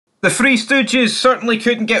The Three Stooges certainly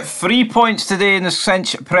couldn't get 3 points today in the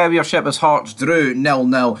Cinch Premiership as Hearts drew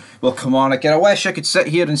 0-0. Well, Kilmarnock, and I wish I could sit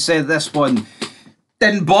here and say this one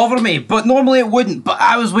didn't bother me, but normally it wouldn't. But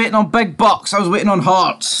I was waiting on big bucks. I was waiting on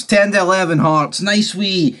Hearts. 10-11 Hearts. Nice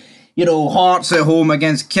wee, Hearts at home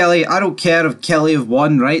against Kelly. I don't care if Kelly have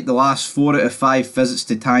won, right? The last 4 out of 5 visits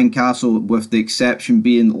to Tynecastle, with the exception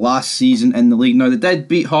being last season in the league. Now, they did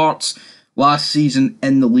beat Hearts last season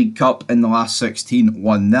in the League Cup in the last 16,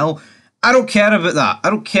 1-0. I don't care about that. I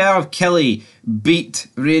don't care if Kelly beat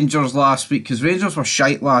Rangers last week, because Rangers were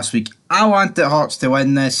shite last week. I wanted Hearts to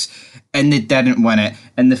win this, and they didn't win it.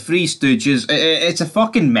 And the Three Stooges, it's a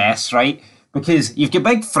fucking mess, right? Because you've got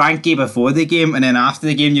Big Frankie before the game, and then after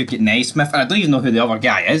the game you've got Naismith, and I don't even know who the other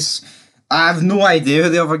guy is. I have no idea who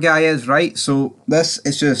the other guy is, right? So this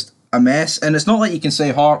is just a mess, and it's not like you can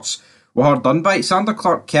say Hearts were hard done by. Sander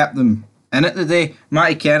Clark kept them in it today.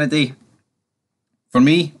 Matty Kennedy, for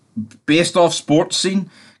me, based off sports scene,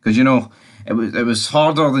 because it was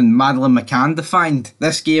harder than Madeleine McCann to find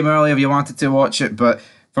this game earlier if you wanted to watch it. But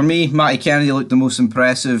for me, Matty Kennedy looked the most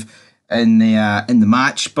impressive in the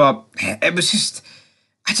match. But it was just,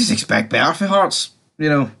 I just expect better for Hearts.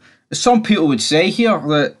 Some people would say here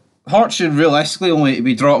that Hearts should realistically only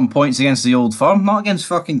be dropping points against the Old Firm, not against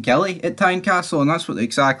fucking Kelly at Tynecastle, and that's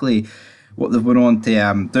exactly what they've went on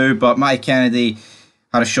to do. But Matty Kennedy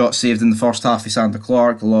had a shot saved in the first half of Sander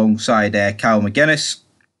Clark alongside Kyle McGuinness.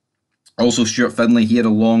 Also, Stuart Finlay, he had a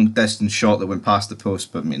long distance shot that went past the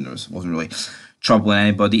post, but there wasn't really troubling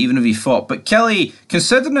anybody, even if he fought. But Kelly,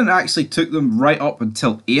 considering it actually took them right up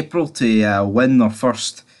until April to win their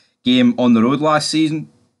first game on the road last season,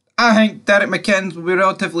 I think Derek McInnes will be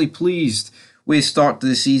relatively pleased with his start to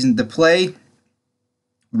the season. To play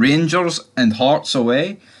Rangers and Hearts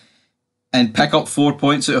away and pick up 4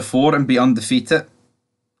 points out of 4 and be undefeated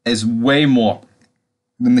is way more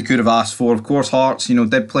than they could have asked for. Of course, Hearts,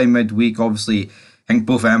 did play midweek. Obviously, I think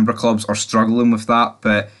both Edinburgh clubs are struggling with that.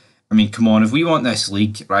 But, come on, if we want this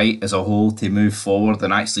league, right, as a whole to move forward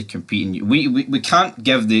and actually compete, we can't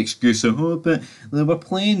give the excuse of, but they were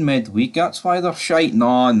playing midweek, that's why they're shite.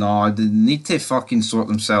 No, they need to fucking sort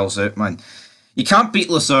themselves out, man. You can't beat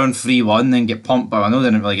Lucerne 3-1 and then get pumped by, I know they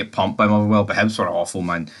didn't really get pumped by Motherwell, but Hibs were awful,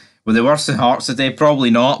 man. Were they worse than Hearts today?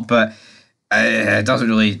 Probably not, but it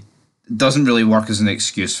doesn't really work as an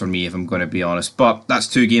excuse for me, if I'm going to be honest. But that's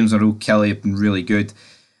 2 games in a row. Kelly have been really good,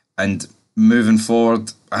 and moving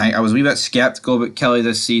forward, I was a wee bit sceptical about Kelly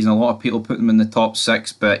this season. A lot of people put them in the top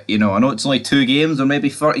 6, but I know it's only 2 games or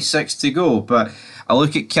maybe 36 to go, but I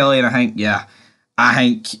look at Kelly and I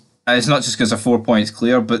think it's not just because they're 4 points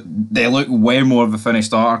clear, but they look way more of a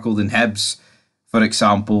finished article than Hibs, for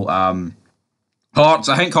example. Hearts,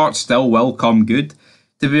 I think Hearts still will come good,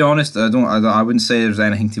 to be honest. I wouldn't say there's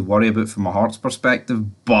anything to worry about from a Hearts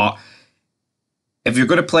perspective, but if you're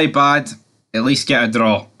going to play bad, at least get a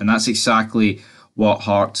draw, and that's exactly what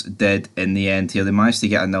Hearts did in the end here. They managed to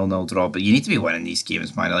get a 0-0 draw, but you need to be winning these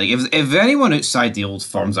games, man. Like, if anyone outside the Old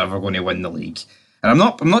Firm's ever going to win the league, and I'm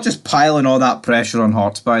not just piling all that pressure on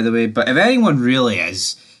Hearts, by the way, but if anyone really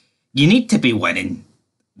is, you need to be winning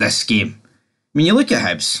this game. You look at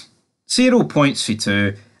Hibs, 0 points for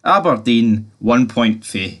 2, Aberdeen 1 point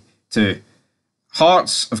for 2.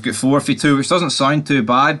 Hearts have got 4 for 2, which doesn't sound too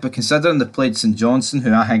bad, but considering they've played St Johnstone,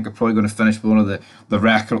 who I think are probably going to finish with one of the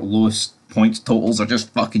record lowest points totals, are just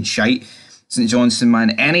fucking shite. St Johnstone, man,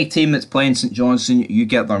 any team that's playing St Johnstone, you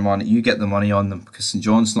get their money, you get the money on them, because St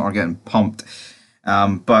Johnstone are getting pumped.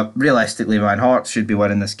 But realistically, man, Hearts should be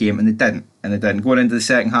winning this game, and they didn't. Going into the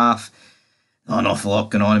second half, not an awful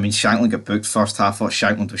lot going on. Shankland got booked first half. I thought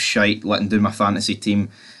Shankland was shite, letting down my fantasy team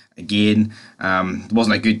again. It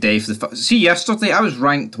wasn't a good day for the... See, yesterday I was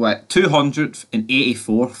ranked,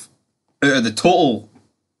 284th out of the total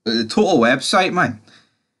website, man.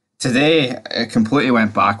 Today, it completely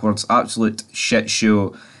went backwards. Absolute shit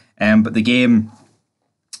show. But the game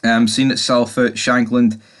seen itself out.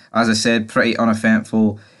 Shankland, as I said, pretty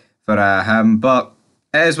uneventful for him. But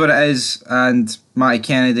it is what it is. And Matty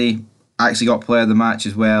Kennedy actually got player of the match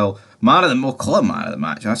as well. Club man of the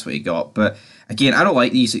match, that's what he got. But again, I don't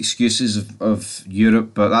like these excuses of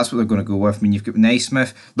Europe, but that's what they're going to go with. You've got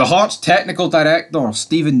Naismith, the Hearts technical director,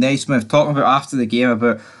 Stephen Naismith, talking about after the game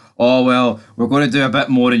about, we're going to do a bit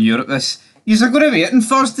more in Europe this. You're going to be hitting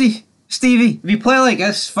Thursday, Stevie. If you play like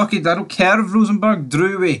this, fucking, I don't care if Rosenborg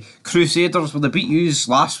drew with Crusaders, they beat you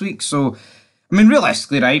last week. So,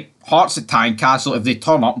 realistically, right, Hearts at Tynecastle, if they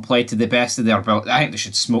turn up and play to the best of their ability, I think they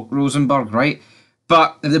should smoke Rosenborg, right?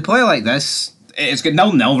 But if they play like this, it's got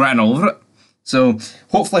 0-0 written all over it. So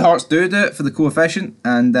hopefully Hearts do it for the coefficient.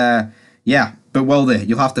 And yeah, But will they?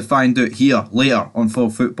 You'll have to find out here later on Full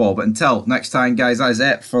Football. But until next time, guys, that is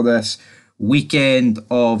it for this weekend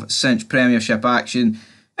of Cinch Premiership action.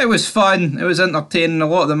 It was fun. It was entertaining. A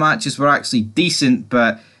lot of the matches were actually decent.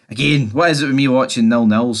 But again, what is it with me watching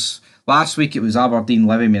 0-0s? Last week it was Aberdeen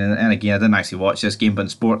Livingston, and again, I didn't actually watch this game, but in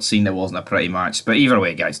sports scene it wasn't a pretty match. But either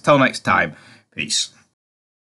way, guys, till next time, peace.